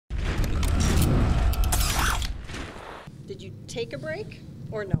take a break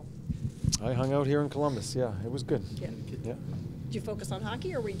or no? I hung out here in Columbus. Yeah, it was good. Yeah. Yeah. Did you focus on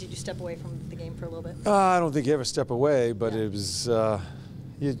hockey, or did you step away from the game for a little bit? I don't think you ever step away, but Yeah. it was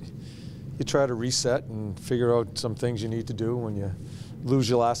you try to reset and figure out some things you need to do. When you lose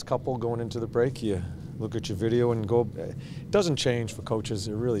your last couple going into the break, you look at your video and go. It doesn't change for coaches.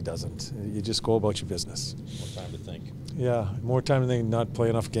 It really doesn't. You just go about your business. More time to think. Yeah, more time to think, not play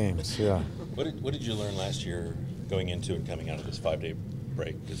enough games. Yeah. What did you learn last year going into and coming out of this 5-day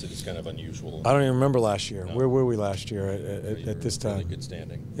break? Because it is kind of unusual. I don't even remember last year. No. Where were we last year at this time? Really good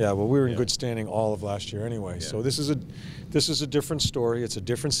standing. Yeah, well, we were in good standing all of last year anyway. Yeah. So this is a different story. It's a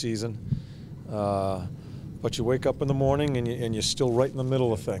different season. But you wake up in the morning and you're still right in the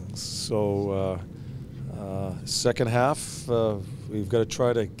middle of things. So second half, we've got to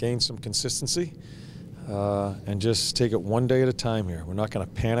try to gain some consistency and just take it one day at a time here. We're not going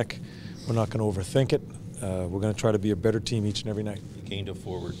to panic. We're not going to overthink it. We're going to try to be a better team each and every night. You gained a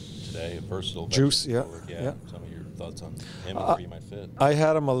forward today, a versatile Juice, yeah, forward. yeah. Some of your thoughts on him and where he might fit? I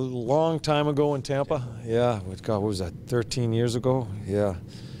had him a long time ago in Tampa. Yeah, God, what was that, 13 years ago? Yeah.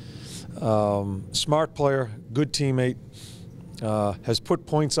 Smart player, good teammate, has put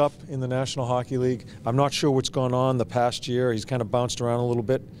points up in the National Hockey League. I'm not sure what's gone on the past year. He's kind of bounced around a little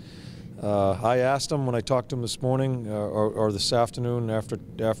bit. I asked him when I talked to him this morning or this afternoon,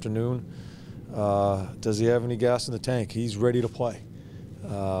 afternoon, does he have any gas in the tank? He's ready to play.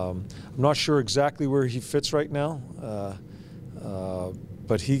 I'm not sure exactly where he fits right now,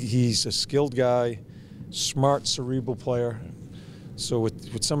 but he's a skilled guy, smart, cerebral player. So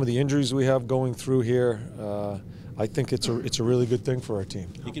with some of the injuries we have going through here, I think it's a really good thing for our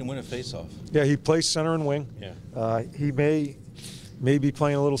team. He can win a face-off. Yeah, he plays center and wing. Yeah. He may be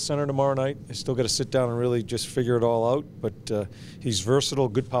playing a little center tomorrow night. I still got to sit down and really just figure it all out. But he's versatile,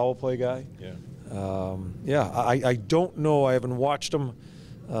 good power play guy. Yeah. Yeah, I don't know. I haven't watched him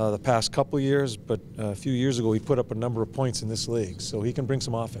the past couple of years, but a few years ago he put up a number of points in this league, so he can bring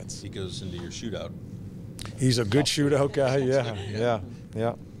some offense. He goes into your shootout. He's a good shootout guy. Yeah.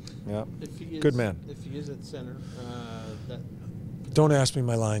 Good man. If he is at center, Don't ask me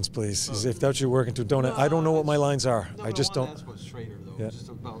my lines, please. If that's what you're working to, don't. I don't know what my lines are. No, I just I don't. want to ask about Schrader though. Yeah. Just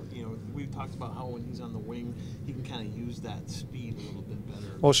about, we've talked about how when he's on the wing, he can kind of use that speed a little bit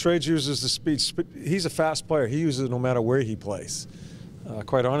better. Well, Strage uses the speed. He's a fast player. He uses it no matter where he plays.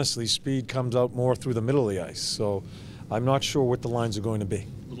 Quite honestly, speed comes out more through the middle of the ice. So I'm not sure what the lines are going to be.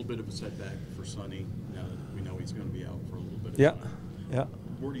 A little bit of a setback for Sonny. Now that we know he's going to be out for a little bit of time. Yeah.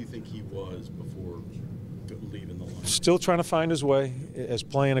 Where do you think he was before leaving the line? Still trying to find his way as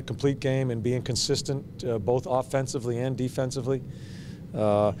playing a complete game and being consistent both offensively and defensively.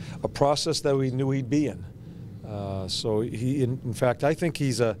 A process that we knew he'd be in. So in fact, I think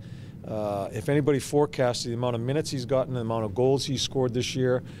he's if anybody forecasted the amount of minutes he's gotten, the amount of goals he's scored this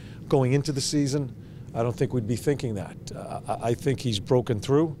year going into the season, I don't think we'd be thinking that. I think he's broken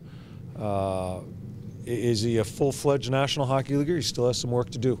through. Is he a full-fledged National Hockey Leaguer? He still has some work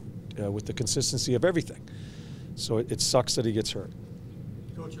to do with the consistency of everything. So it sucks that he gets hurt.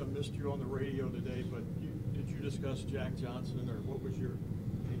 Coach, I missed you on the radio today, but did you discuss Jack Johnson, or what was your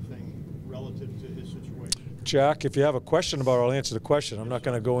anything relative to his situation? Jack, if you have a question about it, I'll answer the question. I'm not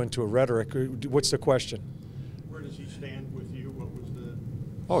going to go into a rhetoric. What's the question? Where does he stand with you? What was the...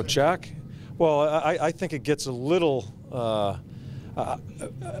 Oh, Jack? Well, I think it gets a little...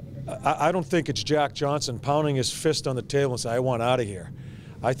 I don't think it's Jack Johnson pounding his fist on the table and saying, I want out of here.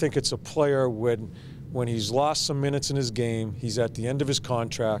 I think it's a player when he's lost some minutes in his game, he's at the end of his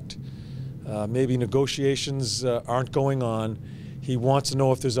contract, maybe negotiations aren't going on, he wants to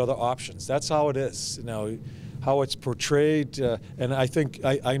know if there's other options. That's how it is. Now, how it's portrayed, and I think,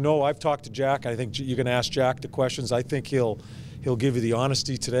 I know I've talked to Jack, I think you can ask Jack the questions. I think he'll give you the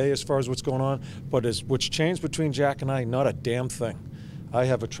honesty today as far as what's going on, but what's changed between Jack and I, not a damn thing. I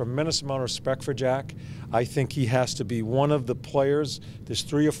have a tremendous amount of respect for Jack. I think he has to be one of the players, there's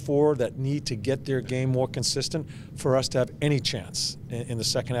 3 or 4 that need to get their game more consistent for us to have any chance in the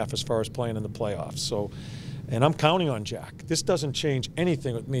second half as far as playing in the playoffs. So, and I'm counting on Jack. This doesn't change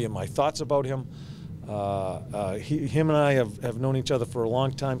anything with me and my thoughts about him. Him and I have known each other for a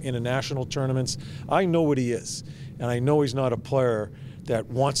long time, international tournaments. I know what he is, and I know he's not a player that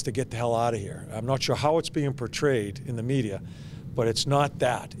wants to get the hell out of here. I'm not sure how it's being portrayed in the media, but it's not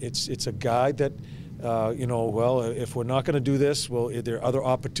that. It's a guy that, well, if we're not going to do this, well, there are other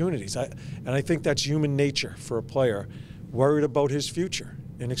opportunities. And I think that's human nature for a player, worried about his future,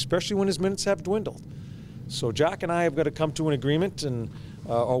 and especially when his minutes have dwindled. So Jack and I have got to come to an agreement and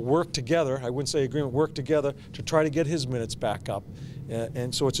or work together. I wouldn't say agreement, work together to try to get his minutes back up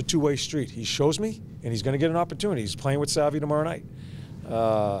And so it's a two-way street. He shows me, and he's going to get an opportunity. He's playing with Savvy tomorrow night.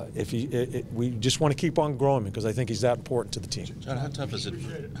 We just want to keep on growing because I think he's that important to the team. John, how tough is it?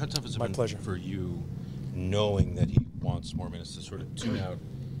 How tough is it My pleasure. for you, knowing that he wants more minutes, to sort of tune out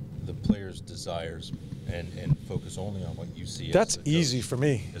the player's desires and focus only on what you see? That's as easy for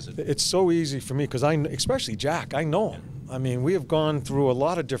me. It's so easy for me because especially Jack, I know him. I mean, we have gone through a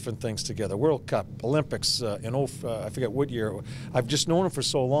lot of different things together. World Cup, Olympics, I forget what year. I've just known him for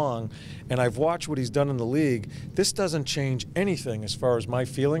so long, and I've watched what he's done in the league. This doesn't change anything as far as my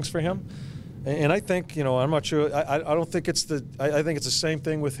feelings for him. And I think, I'm not sure. I don't think it's I think it's the same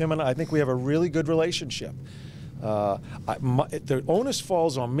thing with him, and I think we have a really good relationship. The onus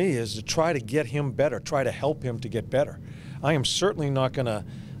falls on me is to try to get him better, try to help him to get better. I am certainly not going to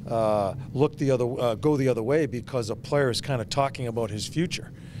go the other way because a player is kind of talking about his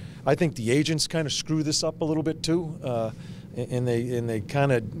future. I think the agents kind of screw this up a little bit too, and they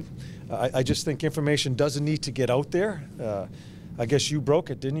kind of. I just think information doesn't need to get out there. I guess you broke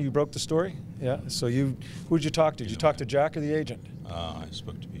it, didn't you? You broke the story. Yeah. So who'd you talk to? Did you talk to Jack or the agent? I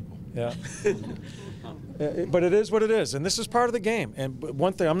spoke to people. Yeah. But it is what it is, and this is part of the game. And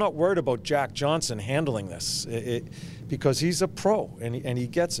one thing, I'm not worried about Jack Johnson handling this because he's a pro and he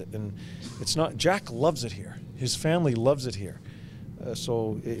gets it. And it's not. Jack loves it here. His family loves it here.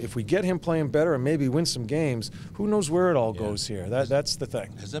 So if we get him playing better and maybe win some games, who knows where it all goes here? That's the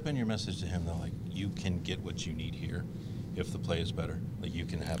thing. Has that been your message to him, though? Like, you can get what you need here if the play is better. Like, you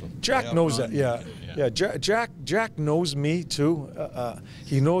can have a Jack knows that. Yeah. Jack knows me too.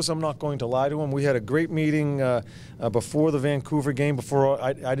 He knows I'm not going to lie to him. We had a great meeting before the Vancouver game. Before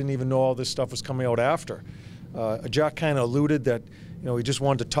I didn't even know all this stuff was coming out after. Jack kind of alluded that he just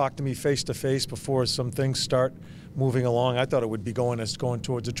wanted to talk to me face to face before some things start moving along. I thought it would be going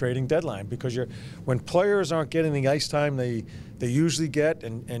towards a trading deadline because when players aren't getting the ice time they usually get,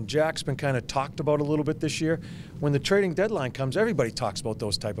 and Jack's been kind of talked about a little bit this year. When the trading deadline comes, everybody talks about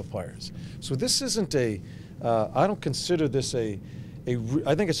those type of players. So this isn't I don't consider this I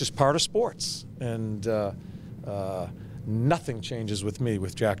think it's just part of sports, and nothing changes with me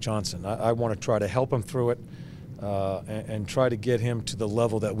with Jack Johnson. I want to try to help him through it. And try to get him to the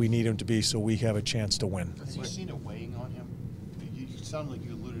level that we need him to be so we have a chance to win. Has he seen it weighing on him? You sound like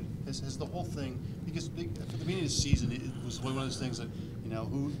you alluded. Has the whole thing, because at the beginning of the season, it was one of those things that,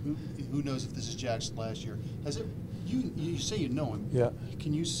 who knows if this is Jack's last year. Has it, you say you know him. Yeah.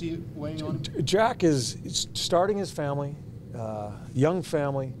 Can you see it weighing on him? Jack is starting his family, young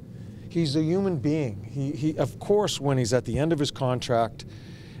family. He's a human being. He of course, when he's at the end of his contract,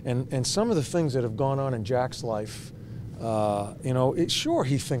 and some of the things that have gone on in Jack's life, sure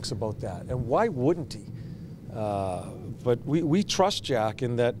he thinks about that, and why wouldn't he? But we trust Jack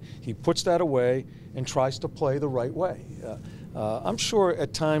in that he puts that away and tries to play the right way. I'm sure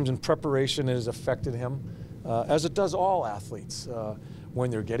at times in preparation it has affected him, as it does all athletes. When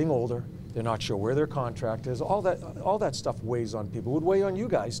they're getting older, they're not sure where their contract is. All that stuff weighs on people. It would weigh on you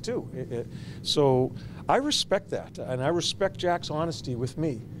guys too. So I respect that, and I respect Jack's honesty with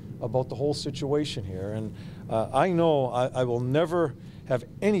me about the whole situation here. And I know I will never have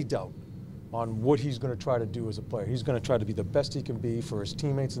any doubt on what he's going to try to do as a player. He's going to try to be the best he can be for his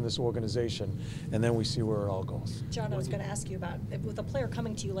teammates in this organization, and then we see where it all goes. John, I was going to ask you about, with a player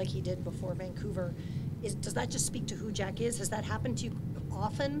coming to you like he did before Vancouver, does that just speak to who Jack is? Has that happened to you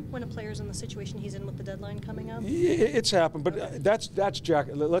often when a player's in the situation he's in with the deadline coming up? It's happened, but that's Jack.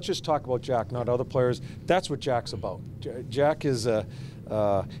 Let's just talk about Jack, not other players. That's what Jack's about. Jack is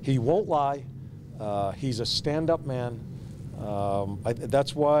he won't lie. He's a stand-up man.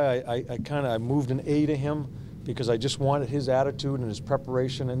 That's why I moved an A to him, because I just wanted his attitude and his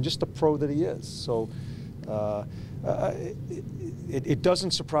preparation and just the pro that he is. So it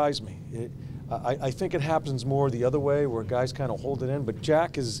doesn't surprise me. I think it happens more the other way, where guys kind of hold it in. But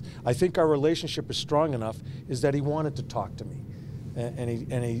Jack I think our relationship is strong enough, is that he wanted to talk to me, and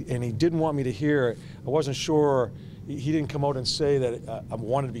he didn't want me to hear. I wasn't sure. He didn't come out and say that I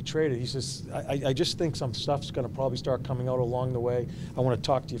wanted to be traded. He says, I just think some stuff's going to probably start coming out along the way. I want to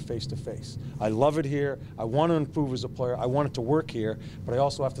talk to you face to face. I love it here. I want to improve as a player. I want it to work here, but I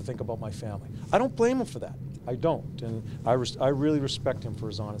also have to think about my family. I don't blame him for that. I don't, and I really respect him for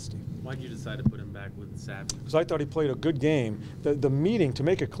his honesty. Why did you decide to put him back with Savvy? Because I thought he played a good game. The meeting, to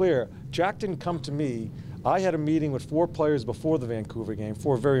make it clear, Jack didn't come to me. I had a meeting with 4 players before the Vancouver game,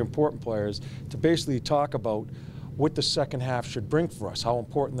 4 very important players, to basically talk about what the second half should bring for us, how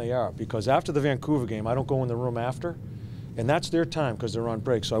important they are. Because after the Vancouver game, I don't go in the room after, and that's their time because they're on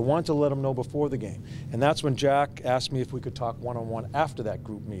break. So I wanted to let them know before the game. And that's when Jack asked me if we could talk one-on-one after that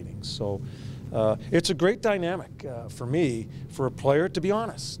group meeting. So it's a great dynamic for me, for a player, to be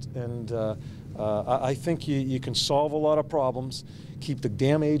honest. And I think you can solve a lot of problems, keep the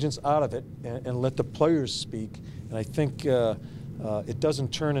damn agents out of it, and let the players speak. And I think it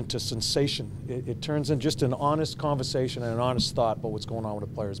doesn't turn into sensation. It turns in just an honest conversation and an honest thought about what's going on with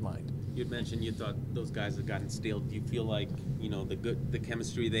a player's mind. You'd mentioned you thought those guys had gotten stale. Do you feel like, you know, the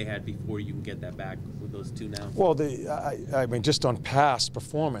chemistry they had before, you can get that back with those two now? Well, I mean, just on past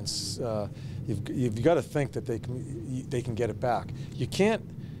performance, you've got to think that they can get it back. You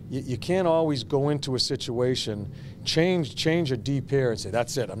can't always go into a situation, change a D pair and say,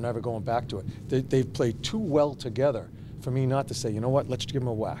 that's it, I'm never going back to it. They've played too well together for me not to say, you know what, let's give them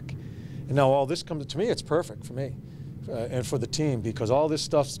a whack. And now all this comes to me, it's perfect for me and for the team, because all this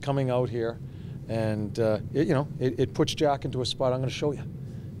stuff's coming out here, and it puts Jack into a spot I'm going to show you.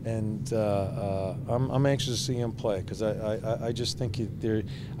 And I'm anxious to see him play, because I just think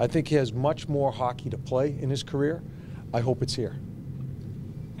I think he has much more hockey to play in his career. I hope it's here.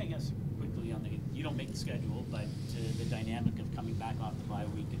 I guess quickly on you don't make the schedule, but the dynamic of coming back off the bye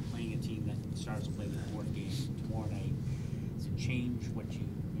week and playing a team that starts to play the fourth game tomorrow night, does it change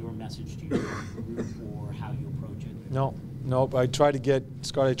your message to your group or how you approach it? No. I try to get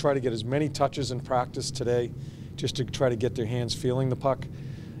as many touches in practice today, just to try to get their hands feeling the puck.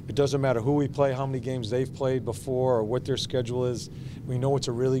 It doesn't matter who we play, how many games they've played before, or what their schedule is. We know it's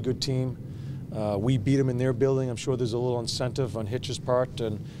a really good team. We beat them in their building. I'm sure there's a little incentive on Hitch's part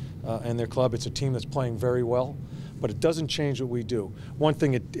and their club. It's a team that's playing very well, but it doesn't change what we do. One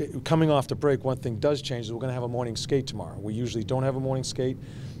thing, coming off the break, one thing does change is we're going to have a morning skate tomorrow. We usually don't have a morning skate,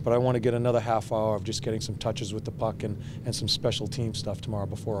 but I want to get another half hour of just getting some touches with the puck and some special team stuff tomorrow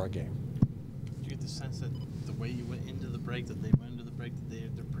before our game. Do you get the sense that the way you went into the break, that they went into the break,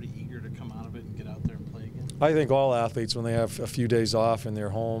 that they're pretty eager to come out of it and get out there and play again? I think all athletes, when they have a few days off and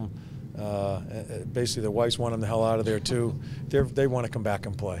they're home, basically their wives want them the hell out of there too. They want to come back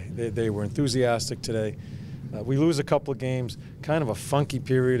and play. They were enthusiastic today. We lose a couple of games, kind of a funky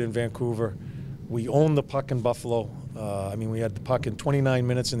period in Vancouver. We owned the puck in Buffalo. I mean, we had the puck in 29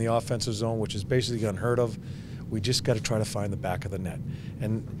 minutes in the offensive zone, which is basically unheard of. We just got to try to find the back of the net.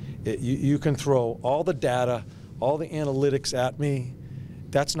 And you can throw all the data, all the analytics at me.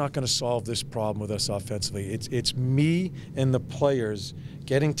 That's not going to solve this problem with us offensively. It's me and the players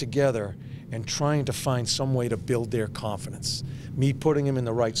getting together and trying to find some way to build their confidence. Me putting them in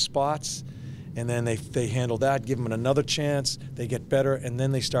the right spots, and then they handle that, give them another chance, they get better, and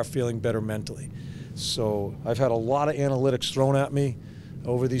then they start feeling better mentally. So I've had a lot of analytics thrown at me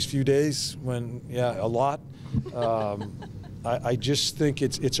over these few days, a lot. I just think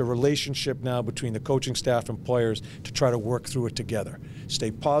it's a relationship now between the coaching staff and players to try to work through it together.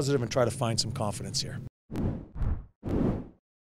 Stay positive and try to find some confidence here.